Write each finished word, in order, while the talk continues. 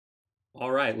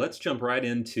All right, let's jump right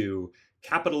into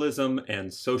capitalism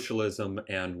and socialism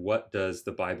and what does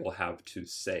the Bible have to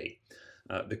say?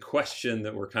 The question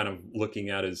that we're kind of looking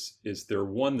at is there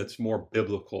one that's more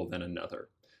biblical than another?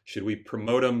 Should we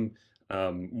promote them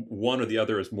one or the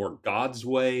other as more God's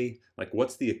way? Like,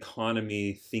 what's the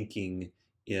economy thinking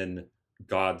in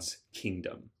God's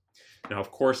kingdom? Now,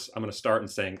 of course, I'm going to start in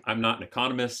saying I'm not an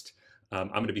economist. I'm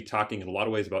going to be talking in a lot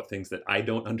of ways about things that I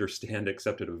don't understand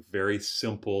except at a very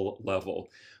simple level.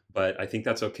 But I think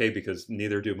that's okay because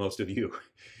neither do most of you.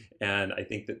 And I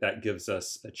think that that gives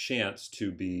us a chance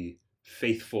to be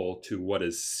faithful to what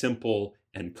is simple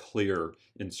and clear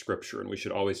in Scripture. And we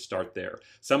should always start there.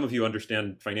 Some of you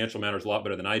understand financial matters a lot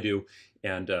better than I do.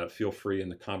 And feel free in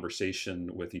the conversation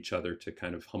with each other to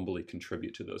kind of humbly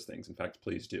contribute to those things. In fact,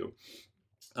 please do.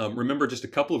 Remember just a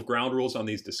couple of ground rules on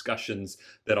these discussions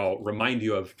that I'll remind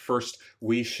you of. First,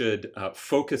 we should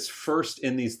focus first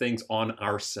in these things on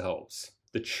ourselves,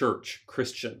 the church,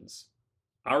 Christians.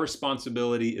 Our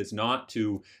responsibility is not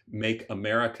to make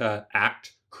America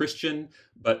act Christian,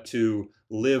 but to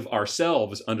live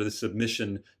ourselves under the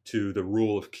submission to the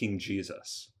rule of King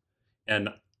Jesus. And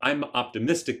I'm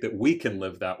optimistic that we can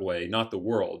live that way, not the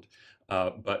world,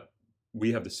 but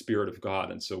we have the Spirit of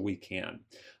God, and so we can.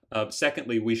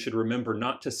 Secondly, we should remember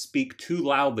not to speak too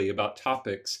loudly about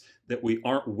topics that we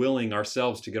aren't willing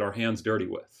ourselves to get our hands dirty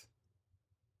with.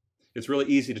 It's really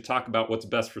easy to talk about what's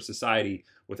best for society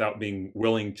without being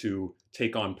willing to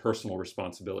take on personal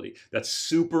responsibility. That's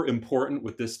super important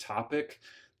with this topic.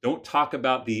 Don't talk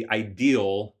about the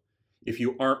ideal if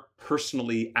you aren't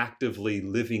personally actively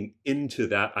living into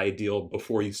that ideal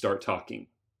before you start talking.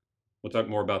 We'll talk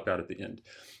more about that at the end.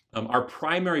 Our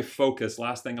primary focus,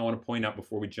 last thing I want to point out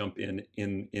before we jump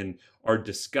in our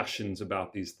discussions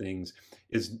about these things,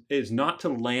 is not to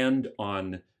land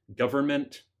on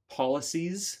government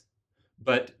policies,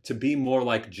 but to be more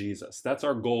like Jesus. That's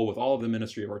our goal with all of the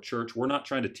ministry of our church. We're not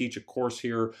trying to teach a course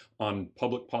here on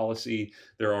public policy.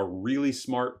 There are really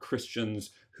smart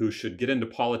Christians who should get into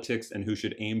politics and who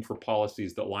should aim for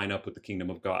policies that line up with the kingdom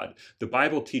of God. The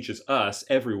Bible teaches us,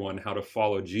 everyone, how to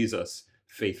follow Jesus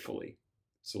faithfully.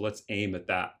 So let's aim at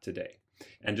that today.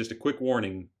 And just a quick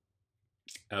warning,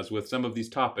 as with some of these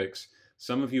topics,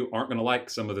 some of you aren't going to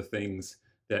like some of the things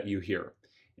that you hear.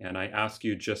 And I ask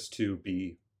you just to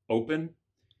be open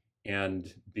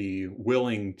and be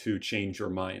willing to change your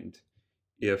mind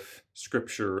if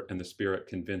Scripture and the Spirit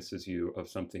convinces you of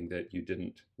something that you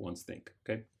didn't once think,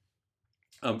 okay?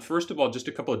 First of all, just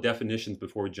a couple of definitions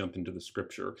before we jump into the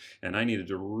Scripture. And I needed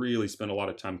to really spend a lot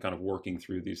of time kind of working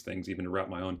through these things, even to wrap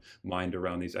my own mind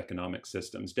around these economic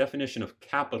systems. Definition of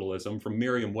capitalism from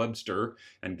Merriam-Webster,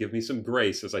 and give me some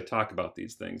grace as I talk about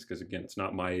these things, because again, it's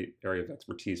not my area of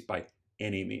expertise by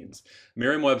any means.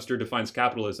 Merriam-Webster defines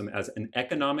capitalism as an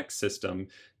economic system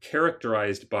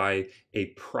characterized by a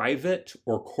private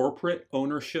or corporate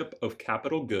ownership of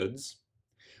capital goods,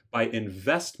 by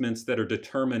investments that are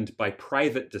determined by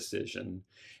private decision,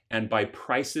 and by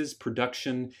prices,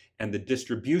 production, and the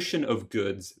distribution of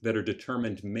goods that are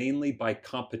determined mainly by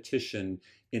competition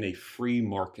in a free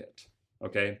market.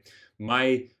 Okay?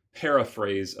 My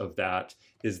paraphrase of that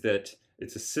is that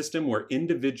it's a system where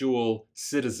individual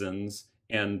citizens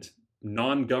and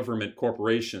non-government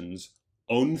corporations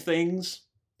own things,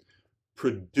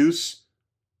 produce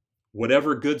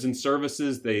whatever goods and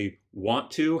services they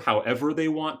want to, however they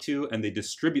want to, and they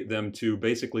distribute them to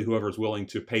basically whoever's willing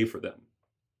to pay for them.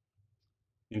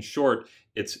 In short,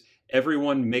 it's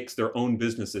everyone makes their own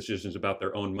business decisions about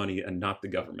their own money and not the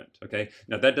government, okay?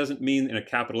 Now, that doesn't mean in a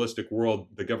capitalistic world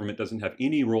the government doesn't have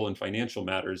any role in financial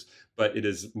matters, but it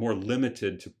is more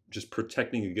limited to just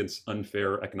protecting against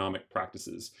unfair economic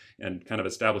practices and kind of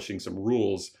establishing some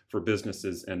rules for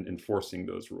businesses and enforcing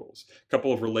those rules. A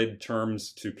couple of related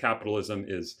terms to capitalism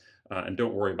is, and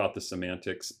don't worry about the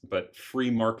semantics, but free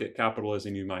market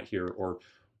capitalism you might hear, or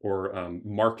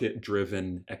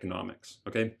market-driven economics,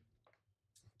 okay?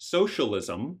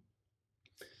 Socialism,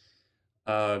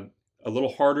 a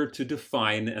little harder to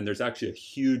define, and there's actually a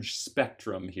huge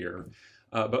spectrum here.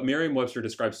 But Merriam-Webster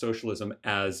describes socialism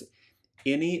as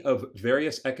any of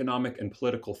various economic and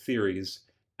political theories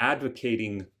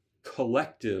advocating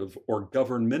collective or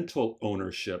governmental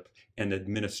ownership and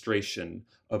administration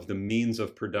of the means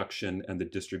of production and the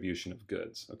distribution of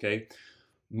goods, okay?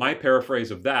 My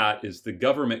paraphrase of that is the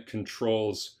government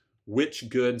controls which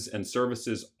goods and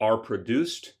services are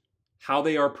produced, how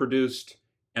they are produced,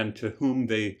 and to whom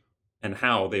they and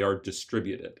how they are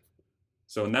distributed.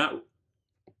 So in that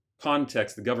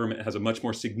context, the government has a much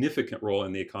more significant role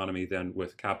in the economy than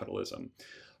with capitalism.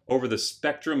 Over the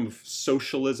spectrum of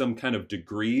socialism kind of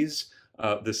degrees,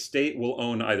 the state will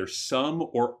own either some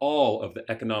or all of the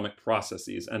economic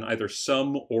processes and either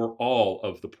some or all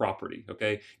of the property.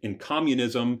 Okay, in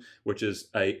communism, which is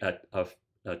a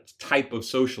type of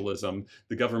socialism,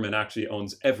 the government actually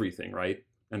owns everything, right?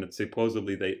 And it's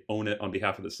supposedly they own it on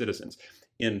behalf of the citizens.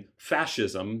 In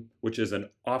fascism, which is an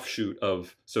offshoot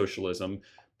of socialism,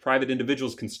 private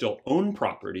individuals can still own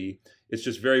property. It's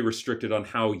just very restricted on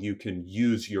how you can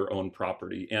use your own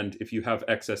property. And if you have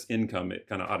excess income, it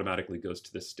kind of automatically goes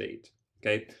to the state.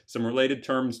 Okay, some related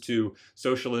terms to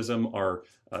socialism are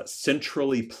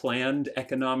centrally planned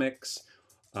economics,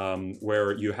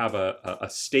 where you have a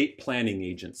state planning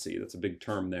agency, that's a big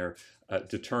term there,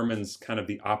 determines kind of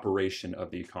the operation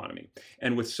of the economy.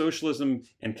 And with socialism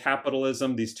and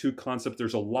capitalism, these two concepts,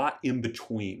 there's a lot in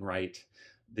between, right?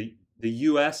 The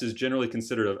US is generally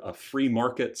considered a free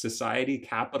market society,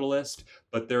 capitalist,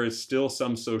 but there is still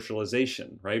some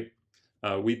socialization, right?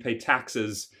 We pay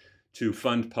taxes to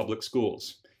fund public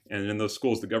schools. And in those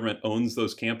schools, the government owns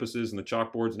those campuses and the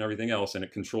chalkboards and everything else, and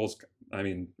it controls,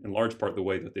 in large part, the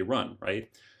way that they run, right?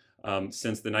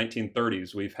 Since the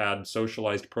 1930s, we've had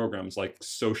socialized programs like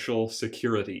Social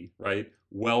Security, right?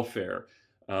 Welfare,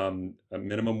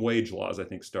 minimum wage laws, I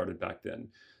think, started back then.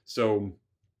 So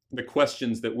the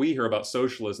questions that we hear about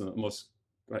socialism that most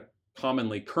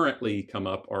commonly currently come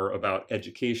up are about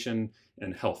education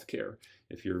and healthcare,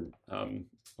 if you're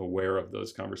aware of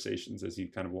those conversations as you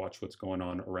kind of watch what's going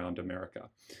on around America.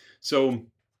 So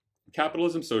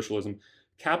capitalism, socialism.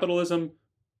 Capitalism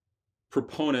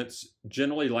proponents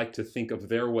generally like to think of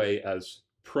their way as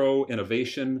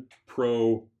pro-innovation,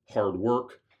 pro-hard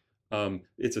work.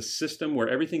 It's a system where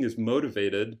everything is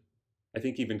motivated, I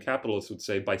think even capitalists would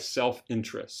say, by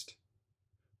self-interest.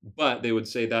 But they would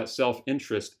say that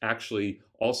self-interest actually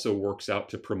also works out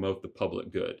to promote the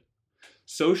public good.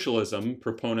 Socialism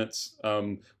proponents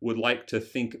would like to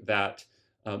think that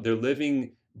they're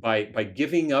living by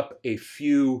giving up a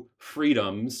few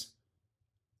freedoms.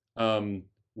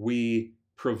 We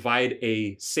provide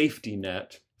a safety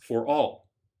net for all,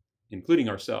 including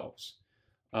ourselves.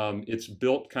 It's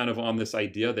built kind of on this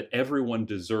idea that everyone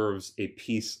deserves a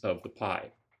piece of the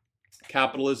pie.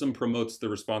 Capitalism promotes the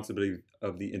responsibility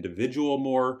of the individual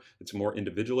more. It's a more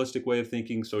individualistic way of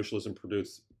thinking. Socialism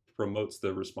promotes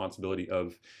the responsibility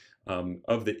of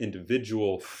the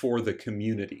individual for the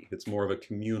community. It's more of a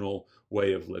communal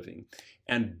way of living.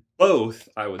 And both,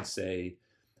 I would say,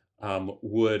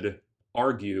 would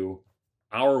argue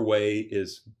our way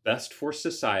is best for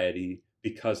society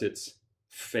because it's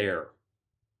fair.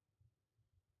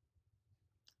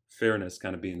 Fairness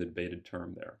kind of being the debated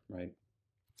term there, right?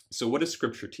 So what does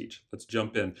Scripture teach? Let's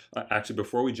jump in. Actually,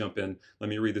 before we jump in, let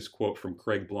me read this quote from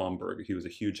Craig Blomberg. He was a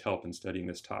huge help in studying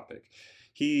this topic.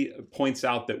 He points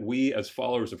out that we as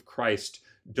followers of Christ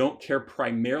don't care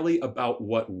primarily about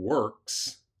what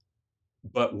works,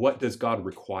 but what does God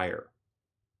require?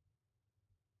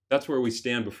 That's where we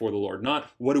stand before the Lord.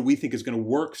 Not what do we think is going to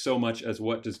work so much as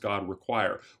what does God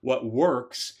require. What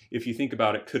works, if you think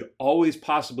about it, could always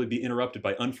possibly be interrupted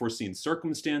by unforeseen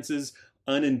circumstances,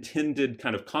 unintended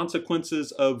kind of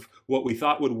consequences of what we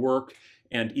thought would work.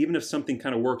 And even if something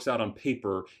kind of works out on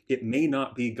paper, it may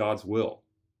not be God's will.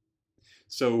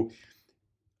 So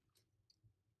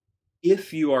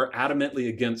if you are adamantly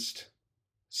against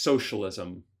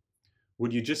socialism,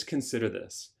 would you just consider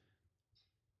this?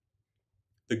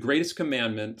 The greatest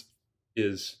commandment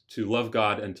is to love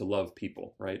God and to love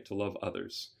people, right? To love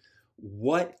others.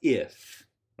 What if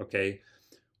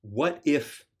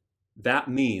that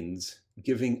means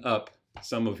giving up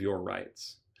some of your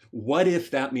rights? What if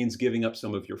that means giving up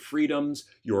some of your freedoms,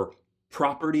 your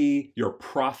property, your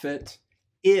profit?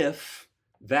 If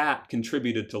that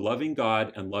contributed to loving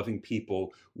God and loving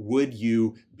people, would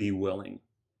you be willing?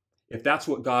 If that's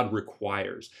what God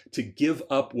requires, to give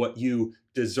up what you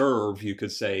deserve, you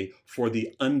could say, for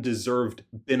the undeserved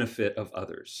benefit of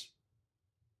others.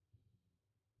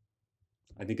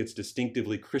 I think it's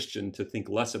distinctively Christian to think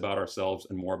less about ourselves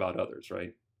and more about others,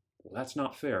 right? Well, that's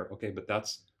not fair. Okay, but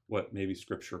that's what maybe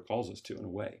Scripture calls us to in a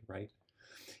way, right?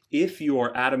 If you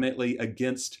are adamantly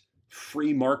against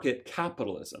free market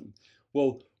capitalism,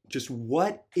 well, just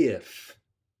what if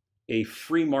a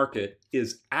free market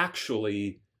is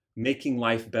actually making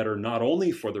life better not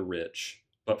only for the rich,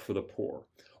 but for the poor?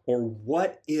 Or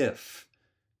what if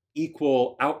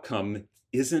equal outcome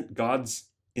isn't God's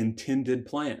intended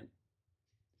plan?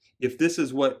 If this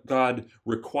is what God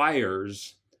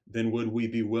requires, then would we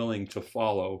be willing to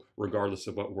follow regardless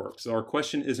of what works? So our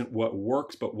question isn't what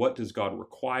works, but what does God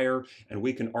require? And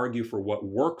we can argue for what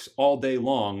works all day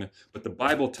long, but the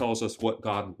Bible tells us what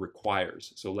God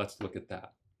requires. So let's look at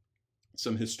that.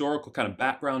 some historical kind of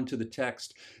background to the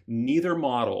text. Neither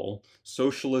model,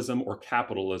 socialism or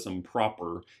capitalism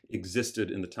proper,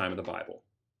 existed in the time of the Bible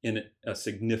in a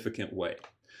significant way.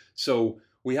 So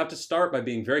we have to start by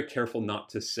being very careful not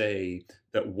to say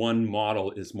that one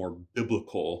model is more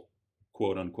biblical,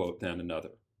 quote unquote, than another.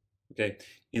 Okay,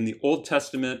 in the Old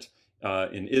Testament,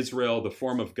 in Israel, the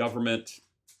form of government,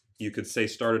 you could say,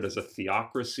 started as a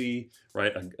theocracy,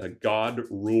 right? A God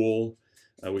rule.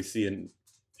 We see in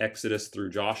Exodus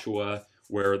through Joshua,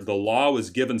 where the law was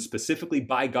given specifically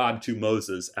by God to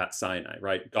Moses at Sinai,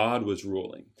 right? God was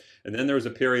ruling. And then there was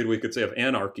a period, we could say, of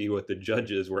anarchy with the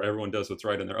judges, where everyone does what's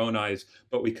right in their own eyes.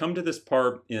 But we come to this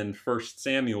part in 1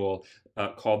 Samuel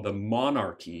called the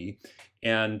monarchy.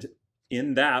 And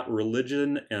in that,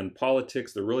 religion and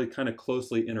politics, they're really kind of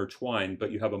closely intertwined, but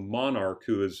you have a monarch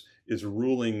who is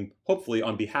ruling, hopefully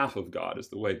on behalf of God, is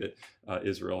the way that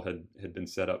Israel had been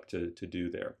set up to do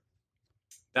there.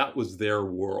 That was their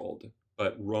world,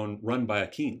 but run by a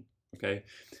king, okay?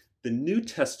 The New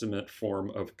Testament form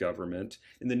of government,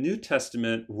 in the New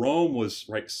Testament, Rome was,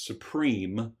 right,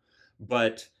 supreme,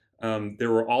 but there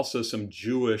were also some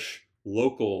Jewish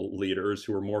local leaders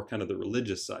who were more kind of the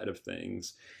religious side of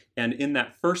things. And in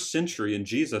that first century, in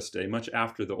Jesus' day, much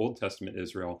after the Old Testament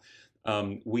Israel,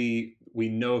 we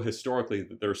know historically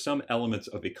that there are some elements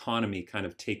of economy kind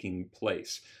of taking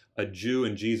place. A Jew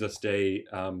in Jesus' day,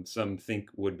 some think,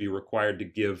 would be required to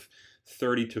give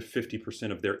 30 to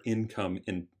 50% of their income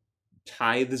in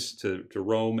tithes to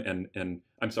Rome, and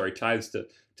I'm sorry, tithes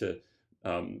to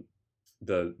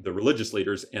the religious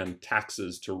leaders, and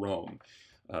taxes to Rome.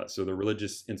 So the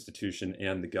religious institution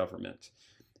and the government.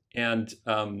 And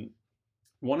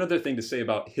one other thing to say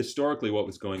about historically what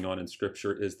was going on in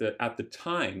Scripture is that at the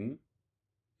time,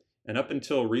 and up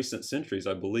until recent centuries,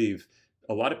 I believe,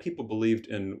 a lot of people believed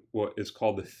in what is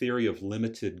called the theory of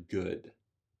limited good,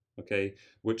 okay,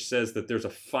 which says that there's a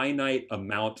finite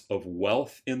amount of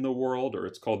wealth in the world, or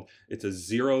it's a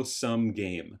zero-sum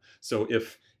game. So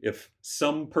if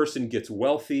some person gets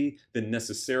wealthy, then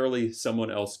necessarily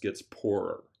someone else gets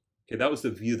poorer. Okay, that was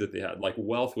the view that they had. Like,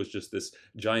 wealth was just this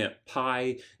giant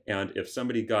pie, and if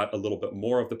somebody got a little bit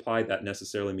more of the pie, that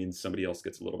necessarily means somebody else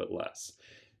gets a little bit less.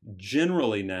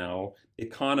 Generally now,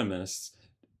 economists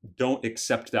don't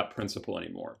accept that principle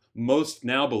anymore. Most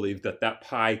now believe that that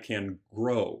pie can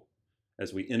grow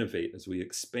as we innovate, as we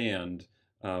expand,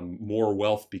 more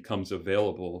wealth becomes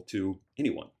available to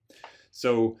anyone.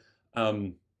 So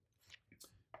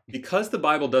because the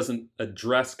Bible doesn't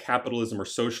address capitalism or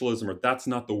socialism, or that's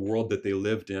not the world that they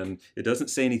lived in, it doesn't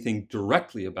say anything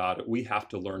directly about it. We have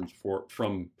to learn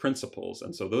from principles.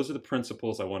 And so those are the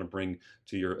principles I want to bring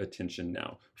to your attention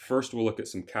now. First, we'll look at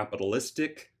some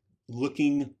capitalistic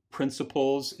looking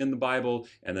principles in the Bible,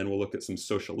 and then we'll look at some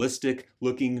socialistic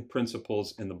looking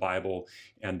principles in the Bible,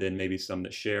 and then maybe some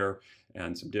that share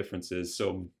and some differences.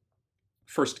 So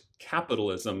first,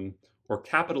 capitalism, or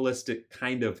capitalistic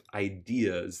kind of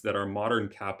ideas that our modern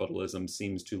capitalism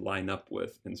seems to line up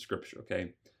with in Scripture,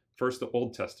 okay? First, the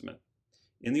Old Testament.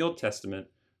 In the Old Testament,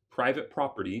 private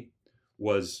property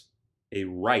was a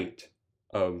right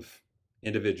of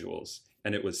individuals,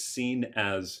 and it was seen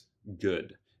as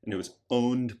good, and it was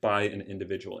owned by an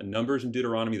individual. In Numbers and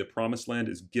Deuteronomy, the Promised Land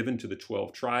is given to the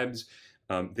 12 tribes.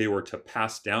 They were to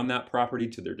pass down that property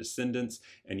to their descendants,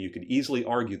 and you could easily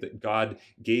argue that God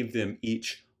gave them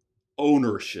each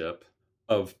ownership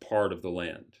of part of the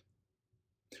land.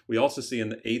 We also see in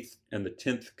the 8th and the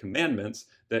 10th commandments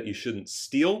that you shouldn't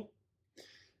steal,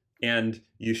 and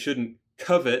you shouldn't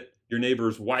covet your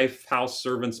neighbor's wife, house,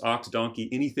 servants, ox, donkey,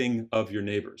 anything of your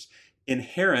neighbor's.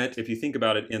 Inherent, if you think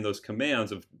about it, in those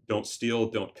commands of don't steal,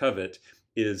 don't covet,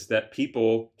 is that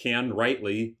people can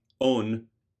rightly own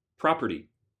property.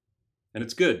 And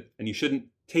it's good, and you shouldn't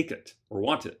take it or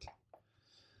want it.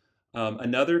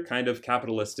 Another kind of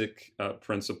capitalistic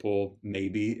principle,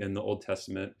 maybe in the Old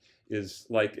Testament, is,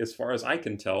 like, as far as I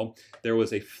can tell, there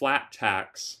was a flat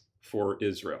tax for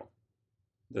Israel.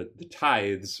 The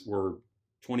tithes were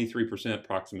 23%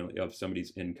 approximately of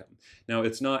somebody's income. Now,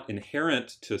 it's not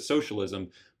inherent to socialism,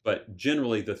 but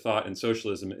generally the thought in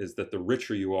socialism is that the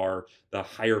richer you are, the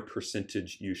higher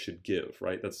percentage you should give,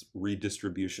 right? That's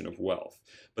redistribution of wealth.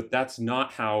 But that's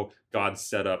not how God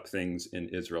set up things in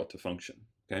Israel to function,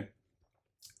 okay?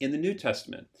 In the New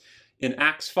Testament, in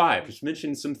Acts 5, just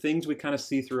mentioning some things we kind of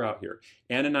see throughout here.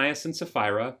 Ananias and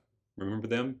Sapphira, remember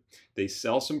them? They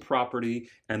sell some property,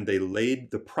 and they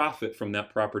laid the profit from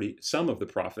that property, some of the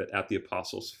profit, at the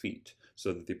apostles' feet,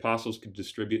 so that the apostles could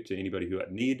distribute to anybody who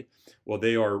had need. Well,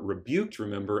 they are rebuked,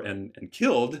 remember, and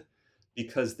killed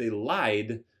because they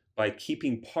lied by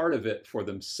keeping part of it for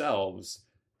themselves,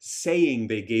 saying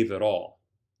they gave it all.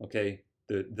 Okay,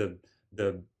 the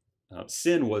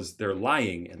sin was their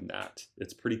lying in that.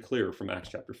 It's pretty clear from Acts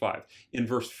chapter 5. In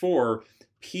verse 4,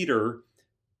 Peter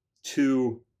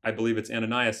to, I believe it's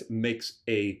Ananias, makes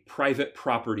a private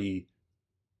property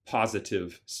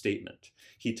positive statement.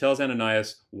 He tells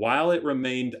Ananias, while it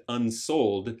remained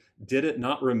unsold, did it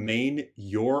not remain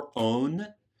your own?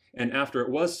 And after it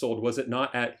was sold, was it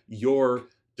not at your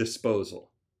disposal?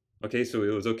 Okay, so it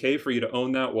was okay for you to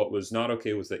own that. What was not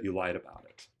okay was that you lied about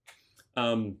it.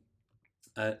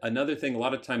 Another thing, a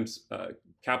lot of times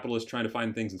capitalists trying to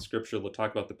find things in Scripture, they'll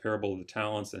talk about the parable of the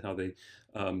talents and how they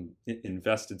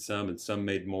invested some and some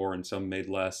made more and some made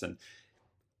less. And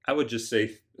I would just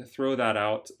say, throw that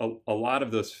out. A lot of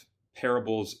those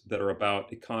parables that are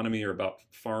about economy or about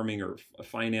farming or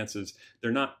finances,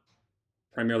 they're not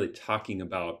primarily talking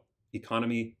about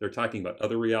economy. They're talking about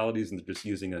other realities, and they're just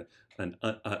using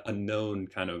a known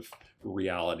kind of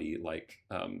reality, like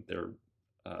they're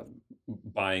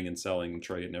buying and selling and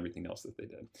trade and everything else that they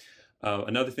did.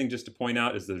 Another thing just to point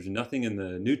out is there's nothing in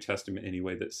the New Testament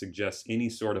anyway that suggests any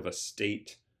sort of a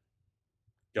state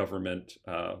government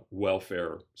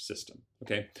welfare system.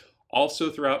 Okay. Also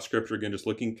throughout Scripture, again, just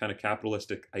looking kind of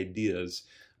capitalistic ideas,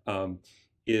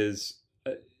 is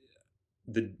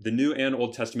the New and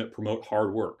Old Testament promote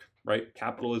hard work, right?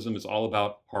 Capitalism is all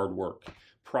about hard work.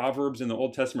 Proverbs in the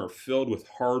Old Testament are filled with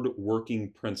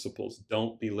hard-working principles.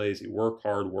 Don't be lazy. Work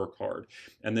hard, work hard.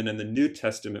 And then in the New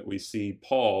Testament, we see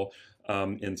Paul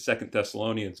in 2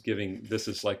 Thessalonians giving, this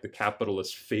is like the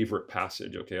capitalist's favorite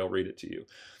passage. Okay, I'll read it to you.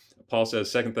 Paul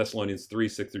says, 2 Thessalonians 3,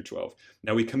 6 through 12.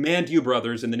 Now we command you,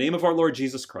 brothers, in the name of our Lord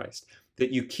Jesus Christ,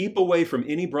 that you keep away from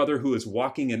any brother who is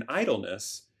walking in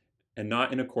idleness and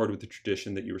not in accord with the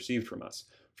tradition that you received from us.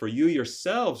 For you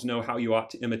yourselves know how you ought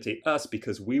to imitate us,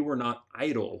 because we were not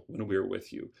idle when we were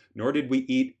with you, nor did we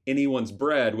eat anyone's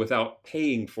bread without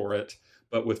paying for it,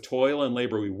 but with toil and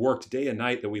labor we worked day and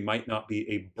night that we might not be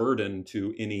a burden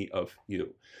to any of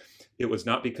you. It was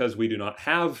not because we do not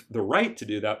have the right to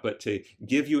do that, but to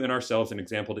give you in ourselves an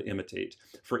example to imitate.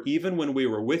 For even when we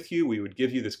were with you, we would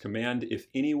give you this command: if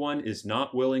anyone is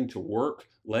not willing to work,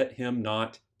 let him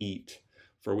not eat.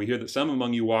 For we hear that some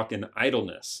among you walk in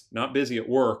idleness, not busy at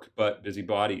work, but busy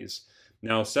bodies.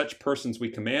 Now such persons we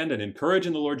command and encourage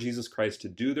in the Lord Jesus Christ to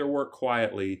do their work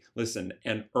quietly, listen,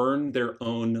 and earn their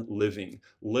own living.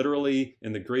 Literally,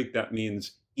 in the Greek, that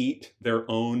means eat their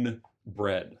own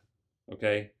bread,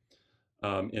 okay?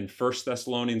 In 1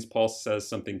 Thessalonians, Paul says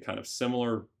something kind of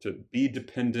similar, to be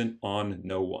dependent on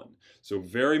no one. So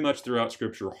very much throughout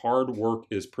Scripture, hard work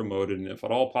is promoted, and if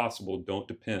at all possible, don't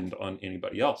depend on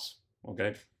anybody else.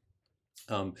 Okay.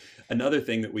 Another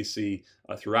thing that we see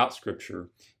throughout Scripture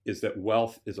is that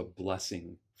wealth is a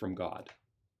blessing from God.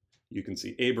 You can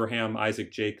see Abraham,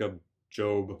 Isaac, Jacob,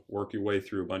 Job, work your way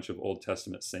through a bunch of Old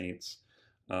Testament saints.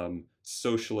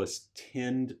 Socialists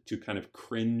tend to kind of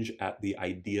cringe at the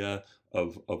idea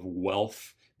of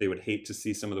wealth. They would hate to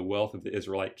see some of the wealth of the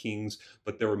Israelite kings,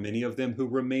 but there were many of them who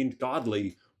remained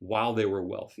godly while they were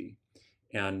wealthy.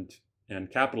 And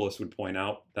capitalists would point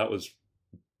out that was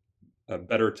a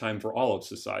better time for all of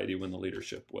society when the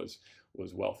leadership was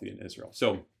wealthy in Israel.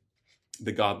 So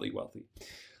the godly wealthy.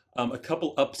 A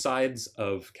couple upsides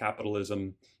of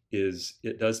capitalism is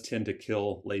it does tend to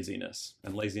kill laziness,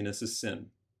 and laziness is sin.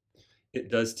 It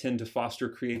does tend to foster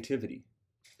creativity,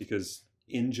 because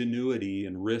ingenuity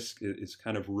and risk is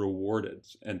kind of rewarded,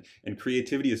 and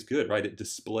creativity is good, right? It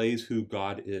displays who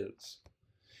God is.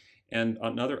 And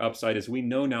another upside is we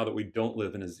know now that we don't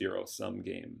live in a zero-sum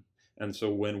game. And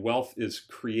so when wealth is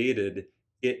created,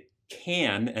 it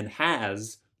can and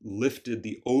has lifted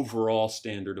the overall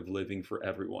standard of living for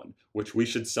everyone, which we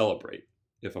should celebrate.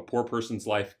 If a poor person's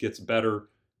life gets better,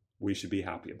 we should be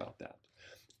happy about that.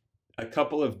 A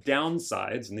couple of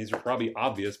downsides, and these are probably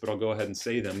obvious, but I'll go ahead and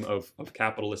say them, of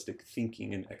capitalistic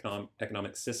thinking and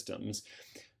economic systems.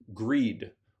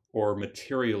 Greed or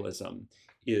materialism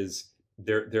is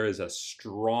there is a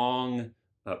strong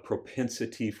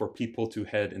propensity for people to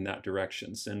head in that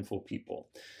direction, sinful people.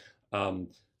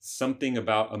 Something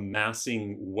about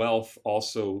amassing wealth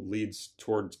also leads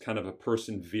towards kind of a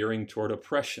person veering toward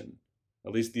oppression.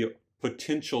 At least the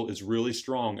potential is really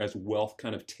strong as wealth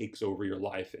kind of takes over your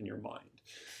life and your mind.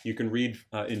 You can read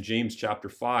in James chapter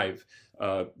 5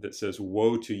 that says,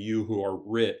 "Woe to you who are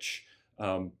rich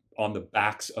on the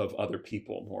backs of other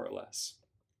people," more or less.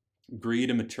 Greed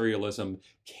and materialism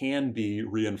can be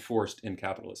reinforced in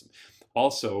capitalism.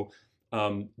 Also,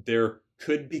 there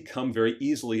could become very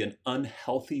easily an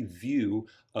unhealthy view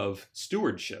of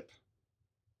stewardship.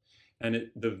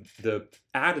 And the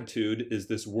attitude is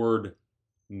this word,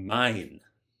 mine.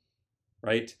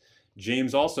 right?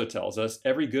 James also tells us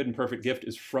every good and perfect gift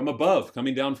is from above,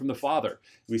 coming down from the Father.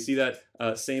 We see that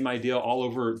same idea all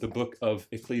over the book of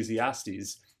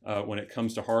Ecclesiastes when it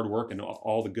comes to hard work and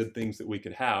all the good things that we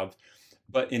could have.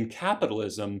 But in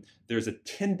capitalism, there's a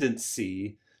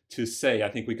tendency to say, I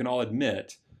think we can all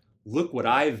admit, look what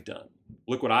I've done.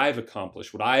 Look what I've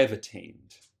accomplished, what I've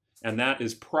attained. And that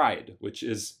is pride, which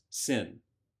is sin,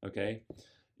 okay?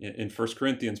 In 1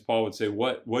 Corinthians, Paul would say,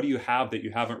 what do you have that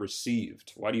you haven't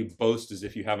received? Why do you boast as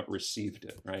if you haven't received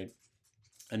it, right?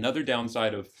 Another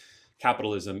downside of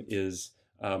capitalism is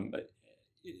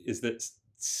that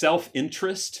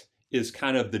self-interest is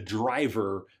kind of the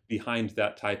driver behind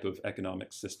that type of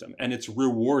economic system. And it's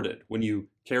rewarded when you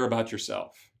care about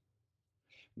yourself.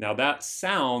 Now that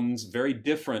sounds very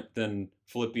different than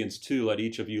Philippians 2, let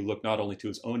each of you look not only to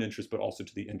his own interest, but also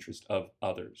to the interest of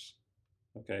others.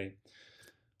 Okay?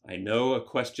 I know a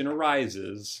question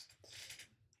arises.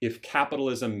 If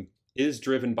capitalism is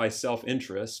driven by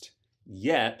self-interest,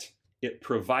 yet it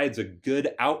provides a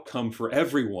good outcome for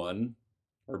everyone,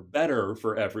 or better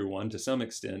for everyone to some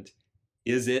extent,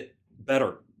 is it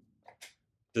better?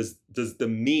 Does the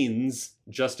means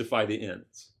justify the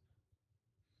ends?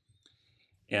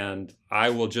 And I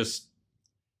will just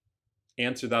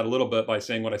answer that a little bit by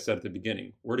saying what I said at the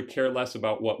beginning. We're to care less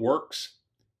about what works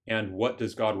and what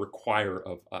does God require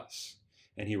of us.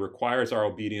 And he requires our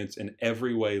obedience in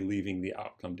every way, leaving the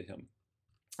outcome to him.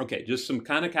 Okay, just some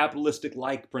kind of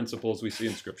capitalistic-like principles we see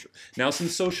in Scripture. Now some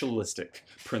socialistic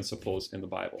principles in the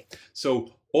Bible.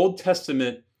 So Old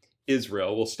Testament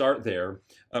Israel, we'll start there.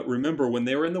 Remember, when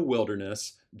they were in the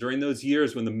wilderness, during those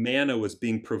years when the manna was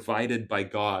being provided by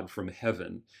God from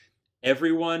heaven,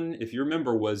 everyone, if you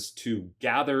remember, was to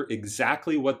gather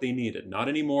exactly what they needed, not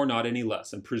any more, not any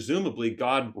less. And presumably,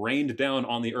 God rained down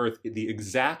on the earth the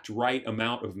exact right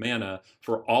amount of manna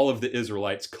for all of the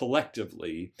Israelites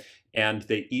collectively, and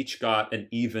they each got an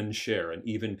even share, an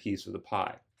even piece of the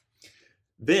pie.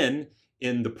 Then,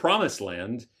 in the Promised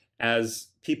Land, as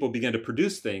people began to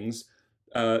produce things,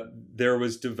 there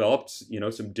was developed,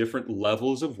 some different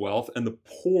levels of wealth, and the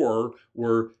poor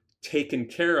were taken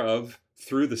care of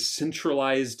through the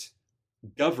centralized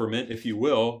government, if you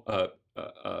will,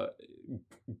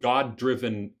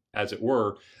 God-driven, as it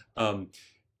were,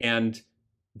 and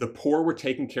the poor were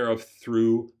taken care of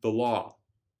through the law.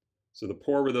 So the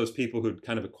poor were those people who'd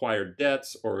kind of acquired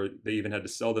debts, or they even had to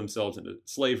sell themselves into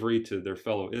slavery to their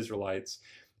fellow Israelites.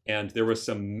 And there were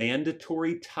some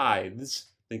mandatory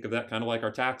tithes. Think of that kind of like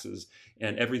our taxes.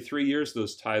 And every 3 years,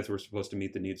 those tithes were supposed to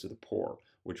meet the needs of the poor,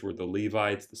 which were the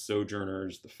Levites, the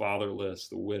sojourners, the fatherless,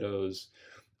 the widows.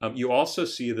 You also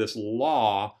see this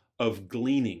law of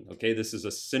gleaning. Okay, this is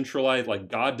a centralized, like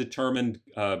God-determined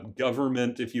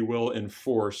government, if you will,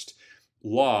 enforced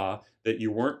law that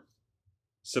you weren't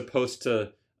supposed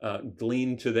to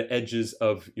glean to the edges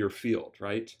of your field,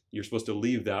 right? You're supposed to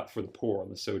leave that for the poor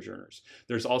and the sojourners.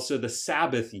 There's also the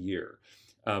Sabbath year.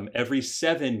 Every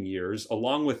 7 years,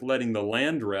 along with letting the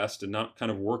land rest and not kind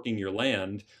of working your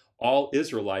land, all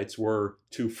Israelites were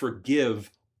to forgive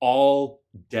all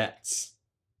debts.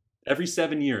 Every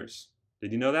 7 years.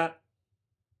 Did you know that?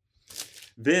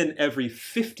 Then every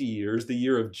 50 years, the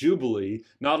year of Jubilee,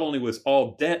 not only was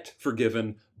all debt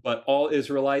forgiven, but all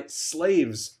Israelite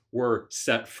slaves were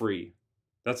set free.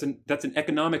 That's an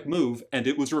economic move, and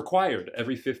it was required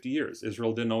every 50 years.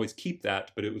 Israel didn't always keep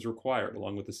that, but it was required,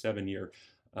 along with the 7-year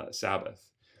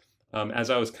Sabbath. As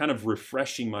I was kind of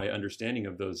refreshing my understanding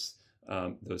of those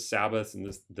Sabbaths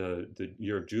and the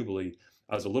year of Jubilee,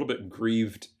 I was a little bit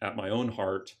grieved at my own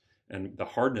heart and the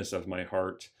hardness of my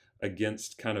heart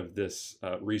against kind of this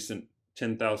recent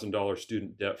 $10,000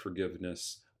 student debt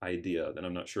forgiveness idea that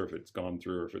I'm not sure if it's gone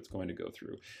through or if it's going to go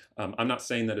through. I'm not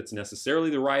saying that it's necessarily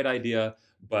the right idea,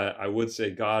 but I would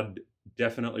say God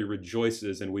definitely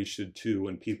rejoices, and we should too,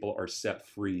 when people are set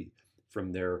free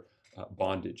from their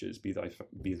bondages,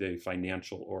 be they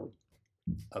financial or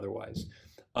otherwise.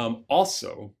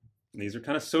 Also, these are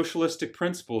kind of socialistic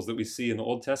principles that we see in the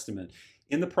Old Testament.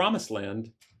 In the Promised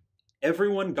Land,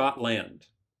 everyone got land,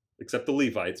 except the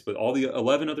Levites, but all the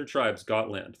 11 other tribes got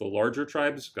land. The larger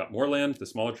tribes got more land, the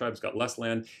smaller tribes got less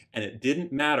land, and it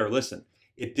didn't matter, listen,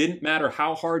 it didn't matter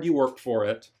how hard you worked for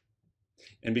it,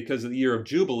 and because of the year of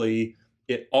Jubilee,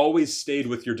 it always stayed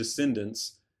with your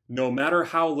descendants, no matter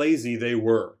how lazy they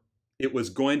were. It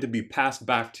was going to be passed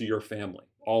back to your family,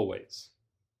 always.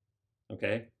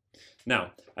 Okay?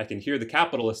 Now, I can hear the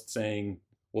capitalists saying,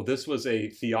 well, this was a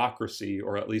theocracy,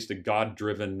 or at least a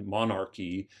God-driven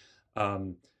monarchy,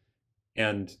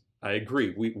 and I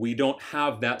agree. We don't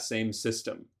have that same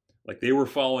system. Like they were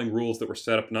following rules that were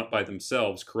set up not by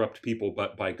themselves, corrupt people,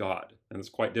 but by God. And it's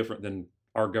quite different than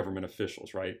our government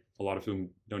officials, right? A lot of whom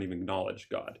don't even acknowledge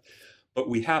God. But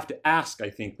we have to ask, I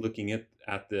think, looking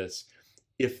at this,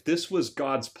 if this was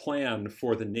God's plan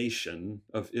for the nation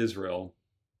of Israel,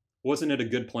 wasn't it a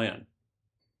good plan?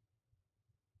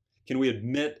 Can we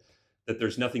admit that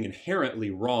there's nothing inherently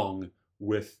wrong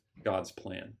with God's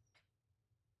plan?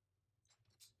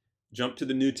 Jump to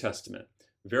the New Testament.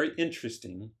 Very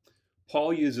interesting.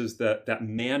 Paul uses that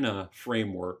manna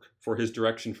framework for his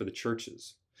direction for the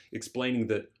churches, explaining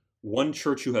that one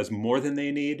church who has more than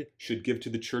they need should give to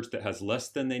the church that has less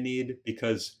than they need,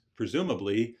 because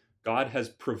presumably God has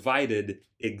provided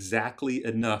exactly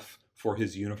enough for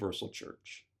his universal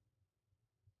church.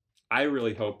 I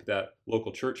really hope that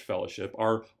local church fellowship,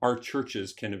 our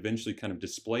churches, can eventually kind of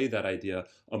display that idea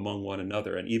among one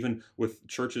another. And even with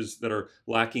churches that are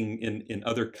lacking in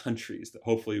other countries, that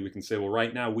hopefully we can say, well,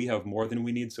 right now we have more than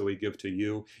we need, so we give to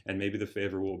you, and maybe the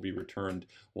favor will be returned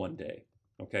one day.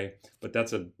 Okay? But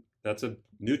that's a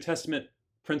New Testament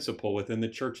principle within the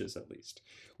churches, at least.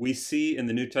 We see in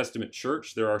the New Testament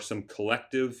church there are some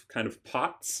collective kind of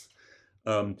pots,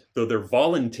 though they're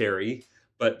voluntary,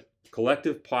 but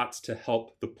collective pots to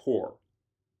help the poor.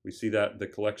 We see that the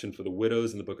collection for the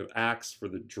widows in the book of Acts, for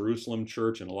the Jerusalem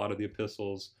church and a lot of the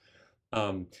epistles.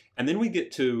 And then we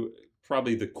get to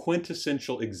probably the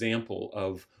quintessential example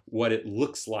of what it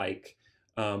looks like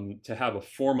to have a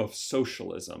form of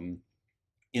socialism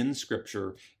in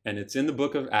Scripture, and it's in the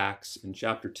book of Acts in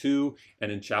chapter 2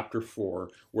 and in chapter 4,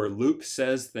 where Luke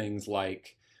says things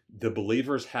like, the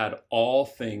believers had all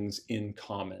things in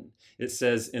common. It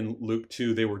says in Luke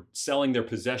 2, they were selling their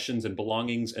possessions and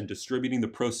belongings and distributing the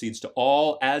proceeds to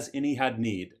all as any had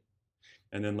need.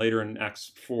 And then later in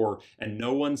Acts 4, and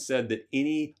no one said that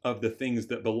any of the things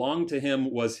that belonged to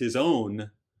him was his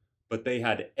own, but they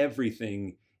had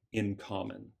everything in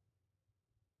common.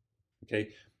 Okay,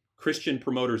 Christian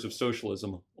promoters of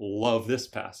socialism love this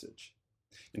passage.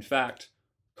 In fact,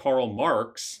 Karl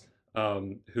Marx,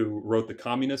 who wrote the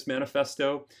Communist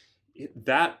Manifesto,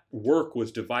 that work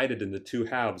was divided into two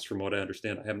halves, from what I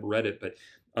understand. I haven't read it, but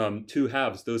two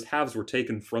halves. Those halves were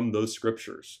taken from those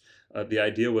scriptures. The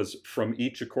idea was from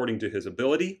each according to his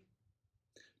ability,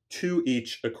 to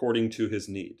each according to his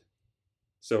need.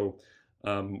 So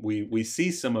we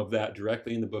see some of that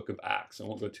directly in the book of Acts. I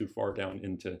won't go too far down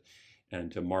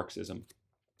into Marxism.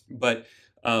 But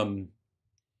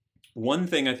one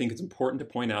thing I think it's important to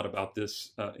point out about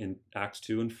this in Acts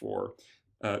 2 and 4,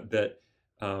 that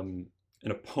an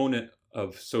opponent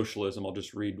of socialism, I'll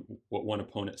just read what one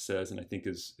opponent says, and I think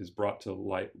is brought to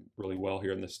light really well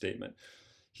here in this statement.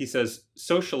 He says,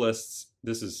 socialists,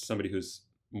 this is somebody who's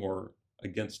more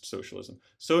against socialism,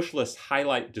 socialists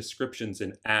highlight descriptions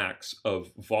in Acts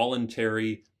of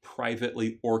voluntary,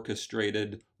 privately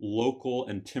orchestrated, local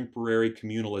and temporary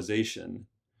communalization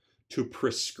to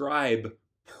prescribe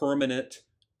permanent,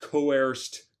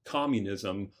 coerced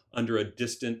communism under a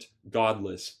distant,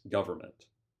 godless government.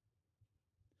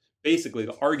 Basically,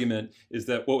 the argument is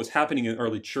that what was happening in the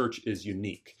early church is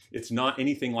unique. It's not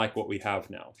anything like what we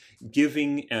have now.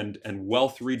 Giving and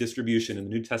wealth redistribution in the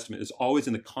New Testament is always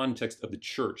in the context of the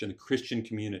church and the Christian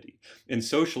community. In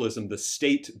socialism, the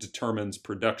state determines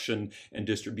production and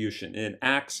distribution. In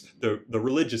Acts, the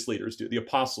religious leaders do, the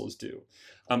apostles do.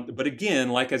 But again,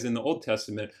 like as in the Old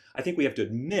Testament, I think we have to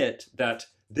admit that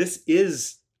this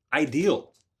is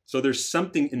ideal. So there's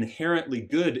something inherently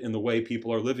good in the way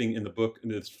people are living in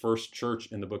this first church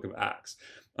in the book of Acts.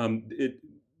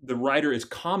 The writer is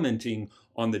commenting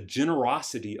on the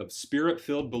generosity of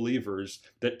spirit-filled believers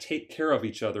that take care of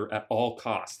each other at all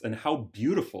costs. And how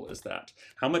beautiful is that?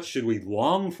 How much should we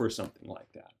long for something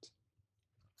like that?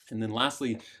 And then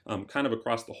lastly, kind of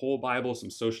across the whole Bible,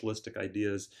 some socialistic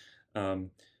ideas.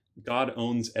 God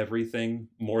owns everything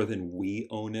more than we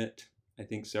own it. I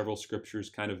think several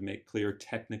scriptures kind of make clear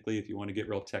technically, if you want to get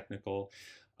real technical.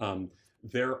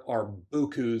 There are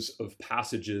bukus of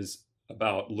passages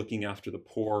about looking after the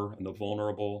poor and the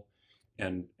vulnerable,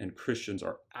 and Christians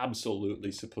are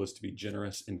absolutely supposed to be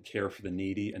generous and care for the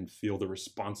needy and feel the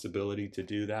responsibility to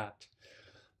do that.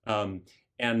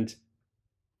 And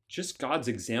just God's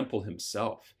example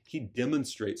himself, he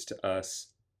demonstrates to us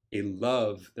a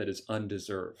love that is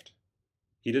undeserved.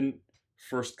 He didn't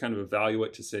first kind of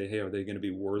evaluate to say, hey, are they going to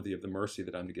be worthy of the mercy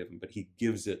that I'm to give them? But he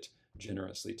gives it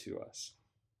generously to us.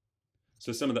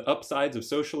 So some of the upsides of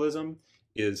socialism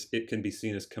is it can be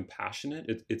seen as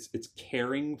compassionate. It's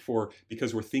caring for,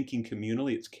 because we're thinking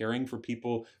communally, it's caring for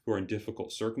people who are in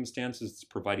difficult circumstances. It's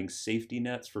providing safety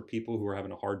nets for people who are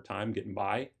having a hard time getting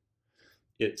by.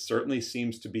 It certainly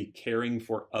seems to be caring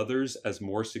for others as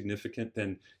more significant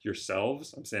than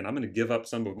yourselves. I'm saying I'm going to give up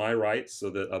some of my rights so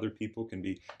that other people can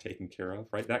be taken care of,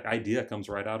 right? That idea comes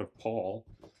right out of Paul.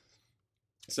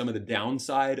 Some of the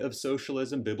downside of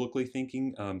socialism, biblically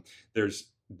thinking,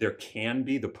 there can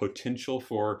be the potential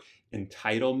for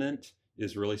entitlement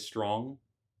is really strong.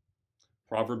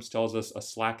 Proverbs tells us a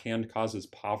slack hand causes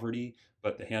poverty,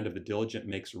 but the hand of the diligent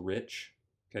makes rich.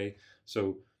 Okay,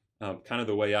 so kind of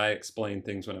the way I explain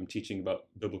things when I'm teaching about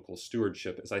biblical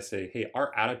stewardship is I say, hey,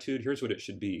 our attitude, here's what it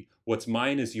should be. What's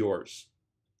mine is yours,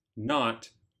 not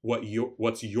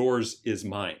what's yours is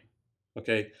mine.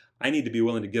 Okay, I need to be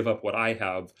willing to give up what I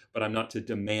have, but I'm not to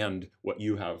demand what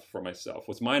you have for myself.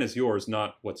 What's mine is yours,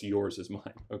 not what's yours is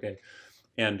mine. Okay,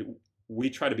 and we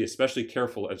try to be especially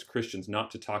careful as Christians not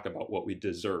to talk about what we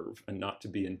deserve and not to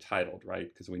be entitled,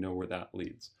 right? Because we know where that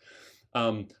leads.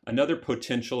 Another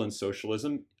potential in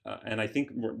socialism, and I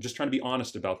think we're just trying to be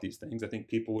honest about these things. I think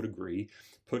people would agree.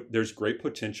 There's great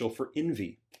potential for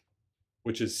envy,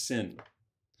 which is sin.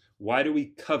 Why do we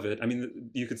covet? I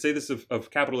mean, you could say this of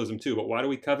capitalism too, but why do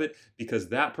we covet? Because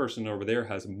that person over there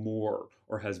has more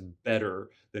or has better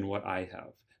than what I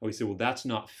have. And we say, well, that's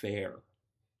not fair.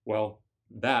 Well,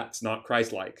 that's not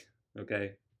Christ-like,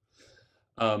 okay?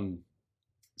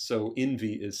 So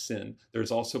envy is sin.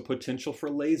 There's also potential for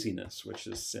laziness, which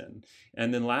is sin.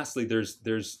 And then lastly,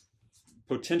 there's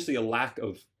potentially a lack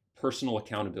of personal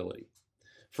accountability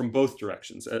from both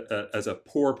directions. As a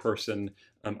poor person,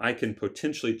 I can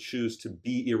potentially choose to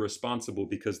be irresponsible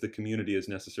because the community is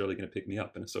necessarily going to pick me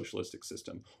up in a socialistic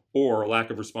system, or a lack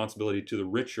of responsibility to the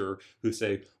richer who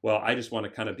say, well, I just want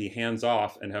to kind of be hands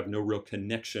off and have no real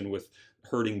connection with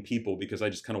hurting people because I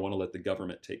just kind of want to let the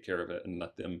government take care of it and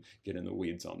let them get in the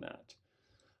weeds on that.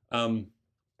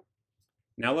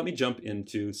 Now let me jump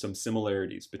into some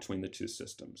similarities between the two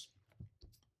systems.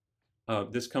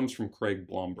 This comes from Craig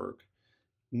Blomberg.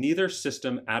 Neither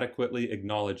system adequately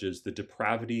acknowledges the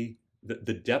depravity,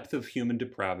 the depth of human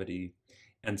depravity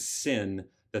and sin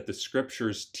that the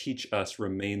scriptures teach us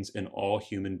remains in all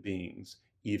human beings,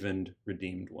 even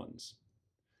redeemed ones.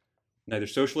 Neither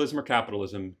socialism or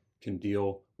capitalism can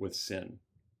deal with sin.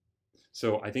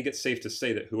 So I think it's safe to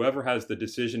say that whoever has the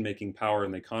decision-making power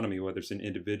in the economy, whether it's an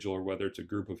individual or whether it's a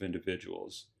group of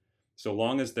individuals, so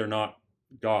long as they're not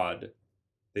God,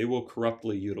 they will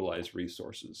corruptly utilize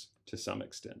resources to some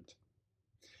extent.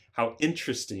 How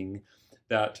interesting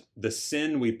that the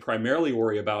sin we primarily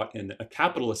worry about in a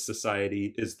capitalist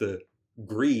society is the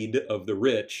greed of the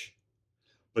rich,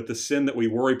 but the sin that we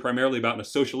worry primarily about in a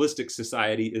socialistic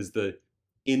society is the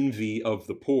envy of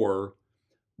the poor,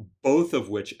 both of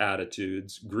which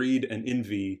attitudes, greed and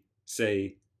envy,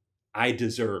 say, I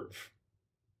deserve.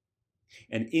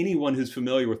 And anyone who's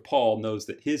familiar with Paul knows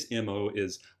that his MO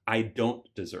is, I don't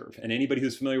deserve. And anybody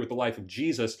who's familiar with the life of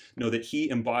Jesus know that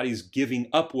he embodies giving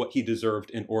up what he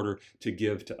deserved in order to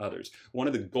give to others. One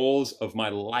of the goals of my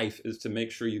life is to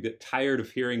make sure you get tired of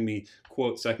hearing me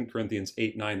quote 2 Corinthians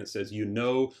 8:9 that says, you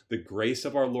know the grace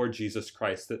of our Lord Jesus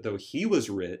Christ, that though he was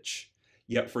rich,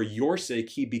 yet for your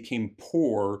sake he became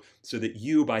poor so that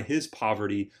you by his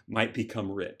poverty might become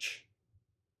rich.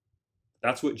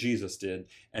 That's what Jesus did,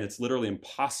 and it's literally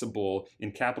impossible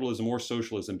in capitalism or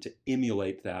socialism to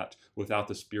emulate that without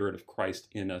the Spirit of Christ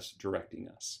in us directing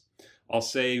us. I'll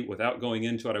say, without going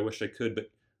into it, I wish I could,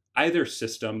 but either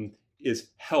system is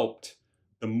helped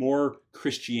the more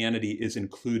Christianity is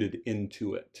included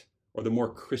into it, or the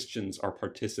more Christians are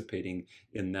participating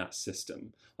in that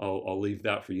system. I'll leave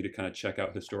that for you to kind of check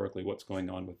out historically what's going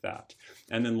on with that.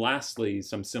 And then lastly,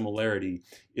 some similarity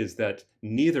is that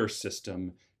neither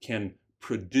system can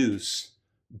produce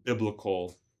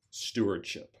biblical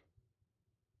stewardship.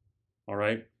 All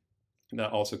right? And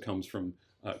that also comes from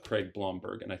Craig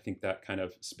Blomberg, and I think that kind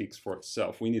of speaks for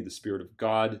itself. We need the Spirit of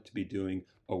God to be doing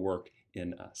a work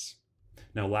in us.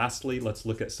 Now, lastly, let's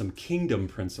look at some kingdom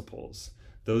principles,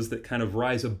 those that kind of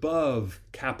rise above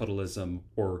capitalism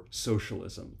or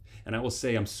socialism. And I will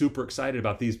say I'm super excited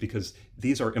about these because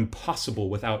these are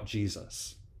impossible without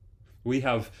Jesus. We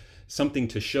have something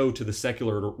to show to the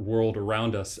secular world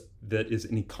around us that is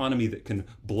an economy that can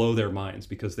blow their minds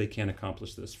because they can't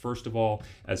accomplish this. First of all,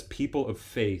 as people of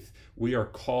faith, we are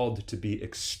called to be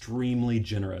extremely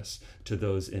generous to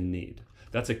those in need.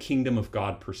 That's a kingdom of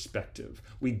God perspective.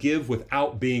 We give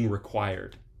without being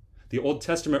required. The Old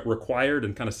Testament required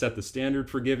and kind of set the standard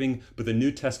for giving, but the New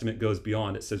Testament goes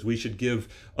beyond. It says we should give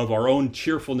of our own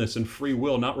cheerfulness and free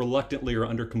will, not reluctantly or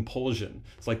under compulsion.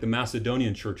 It's like the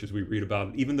Macedonian churches we read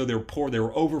about. Even though they were poor, they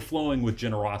were overflowing with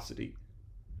generosity.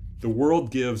 The world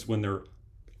gives when they're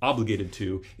obligated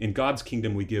to. In God's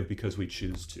kingdom, we give because we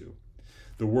choose to.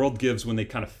 The world gives when they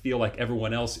kind of feel like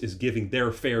everyone else is giving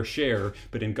their fair share,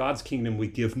 but in God's kingdom we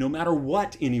give no matter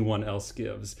what anyone else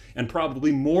gives, and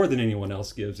probably more than anyone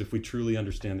else gives if we truly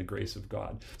understand the grace of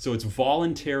God. So it's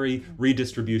voluntary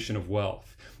redistribution of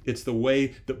wealth. It's the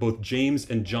way that both James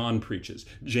and John preaches.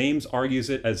 James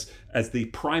argues it as the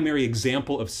primary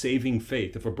example of saving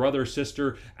faith. If a brother or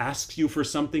sister asks you for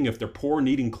something, if they're poor,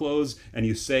 needing clothes, and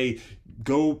you say,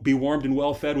 go be warmed and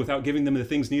well fed without giving them the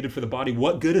things needed for the body,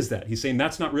 what good is that? He's saying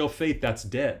that's not real faith, that's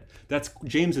dead. That's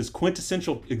James's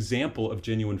quintessential example of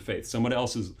genuine faith. Someone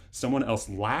else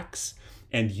lacks,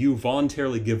 and you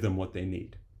voluntarily give them what they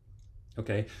need.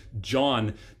 Okay,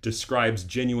 John describes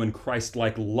genuine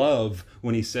Christ-like love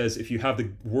when he says, if you have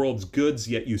the world's goods,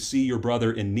 yet you see your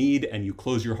brother in need and you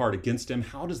close your heart against him,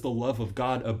 how does the love of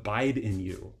God abide in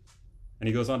you? And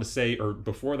he goes on to say, or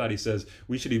before that he says,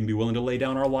 we should even be willing to lay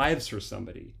down our lives for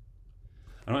somebody.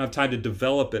 I don't have time to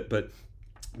develop it, but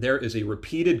there is a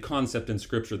repeated concept in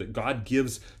Scripture that God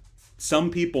gives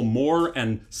some people more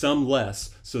and some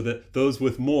less, so that those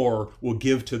with more will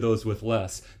give to those with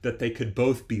less, that they could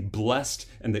both be blessed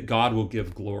and that God will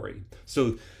give glory.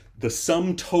 So the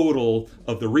sum total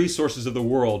of the resources of the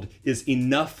world is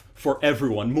enough for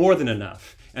everyone, more than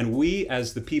enough. And we,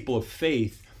 as the people of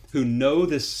faith who know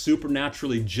this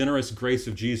supernaturally generous grace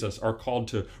of Jesus, are called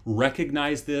to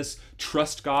recognize this,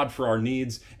 trust God for our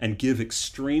needs, and give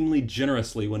extremely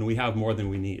generously when we have more than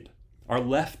we need. Our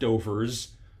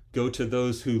leftovers go to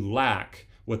those who lack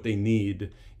what they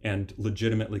need and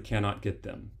legitimately cannot get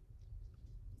them.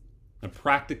 Now,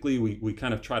 practically, we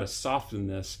kind of try to soften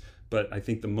this, but I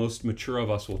think the most mature of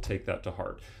us will take that to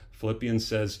heart. Philippians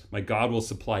says, my God will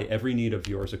supply every need of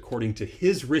yours according to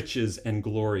his riches and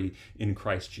glory in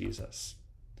Christ Jesus.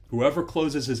 Whoever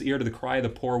closes his ear to the cry of the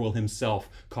poor will himself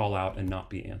call out and not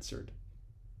be answered.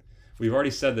 We've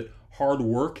already said that hard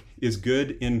work is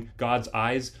good in God's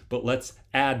eyes, but let's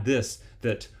add this,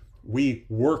 that we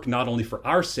work not only for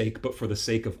our sake, but for the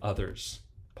sake of others.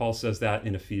 Paul says that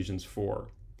in Ephesians 4.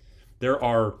 There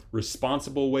are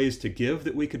responsible ways to give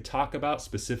that we could talk about,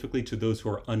 specifically to those who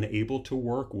are unable to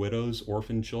work, widows,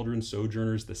 orphan children,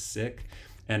 sojourners, the sick.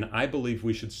 And I believe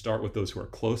we should start with those who are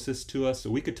closest to us.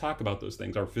 So we could talk about those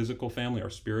things, our physical family, our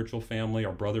spiritual family,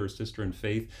 our brother or sister in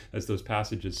faith, as those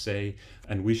passages say.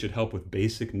 And we should help with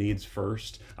basic needs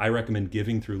first. I recommend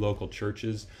giving through local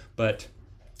churches. But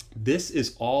this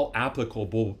is all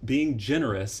applicable. Being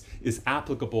generous is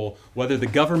applicable whether the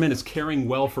government is caring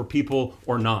well for people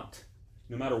or not,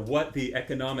 no matter what the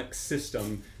economic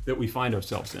system that we find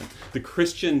ourselves in. The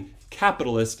Christian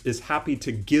capitalist is happy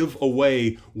to give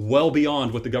away well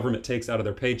beyond what the government takes out of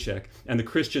their paycheck, and the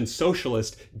Christian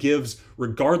socialist gives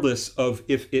regardless of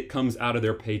if it comes out of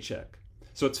their paycheck.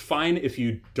 So it's fine if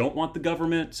you don't want the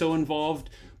government so involved,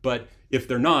 but if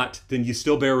they're not, then you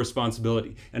still bear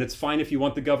responsibility. And it's fine if you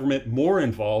want the government more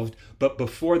involved, but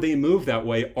before they move that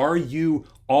way, are you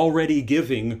already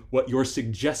giving what you're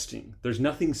suggesting? There's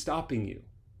nothing stopping you.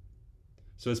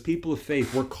 So as people of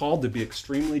faith, we're called to be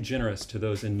extremely generous to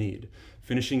those in need.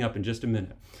 Finishing up in just a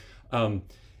minute.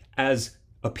 As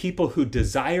a people who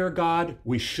desire God,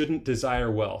 we shouldn't desire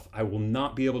wealth. I will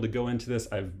not be able to go into this.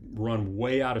 I've run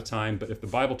way out of time, but if the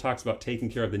Bible talks about taking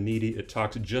care of the needy, it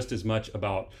talks just as much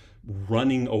about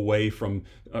running away from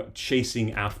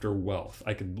chasing after wealth.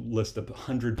 I could list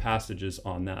 100 passages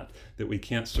on that we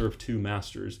can't serve two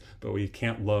masters, but we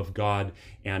can't love God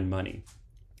and money.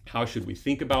 How should we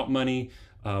think about money?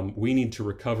 We need to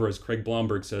recover, as Craig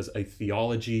Blomberg says, a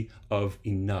theology of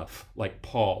enough. Like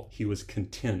Paul, he was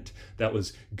content. That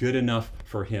was good enough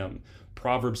for him.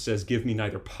 Proverbs says, give me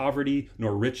neither poverty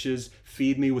nor riches.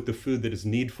 Feed me with the food that is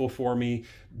needful for me.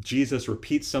 Jesus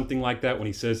repeats something like that when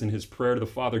he says in his prayer to the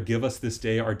Father, give us this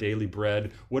day our daily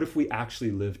bread. What if we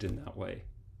actually lived in that way?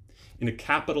 In a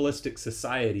capitalistic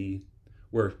society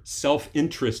where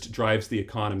self-interest drives the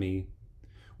economy,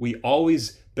 we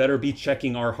always better be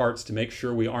checking our hearts to make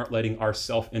sure we aren't letting our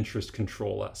self-interest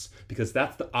control us, because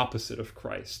that's the opposite of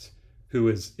Christ, who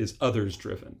is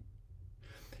others-driven.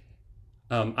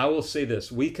 I will say this,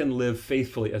 we can live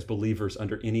faithfully as believers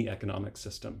under any economic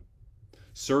system.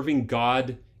 Serving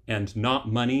God and not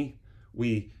money,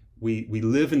 we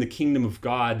live in the kingdom of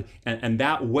God, and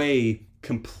that way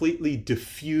completely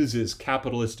diffuses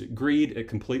capitalistic greed, it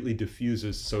completely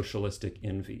diffuses socialistic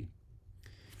envy.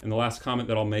 And the last comment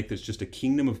that I'll make is just a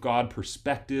kingdom of God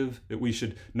perspective, that we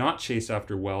should not chase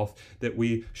after wealth, that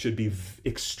we should be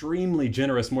extremely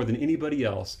generous more than anybody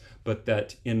else, but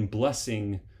that in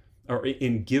blessing or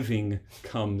in giving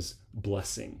comes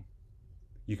blessing.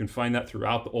 You can find that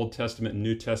throughout the Old Testament and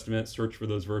New Testament. Search for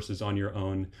those verses on your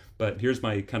own. But here's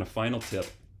my kind of final tip.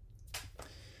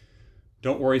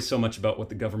 Don't worry so much about what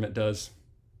the government does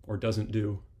or doesn't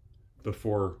do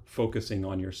before focusing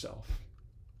on yourself.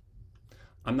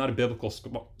 I'm not a biblical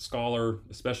scholar,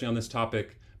 especially on this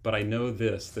topic, but I know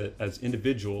this, that as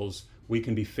individuals, we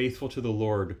can be faithful to the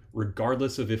Lord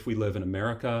regardless of if we live in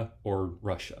America or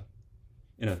Russia.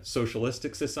 In a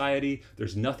socialistic society,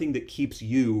 there's nothing that keeps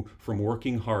you from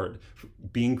working hard,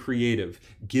 being creative,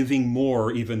 giving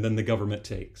more even than the government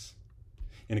takes.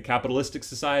 In a capitalistic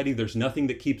society, there's nothing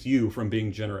that keeps you from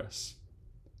being generous.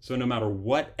 So no matter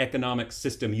what economic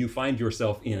system you find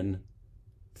yourself in,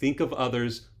 think of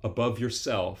others above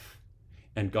yourself,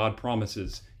 and God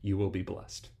promises you will be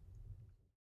blessed.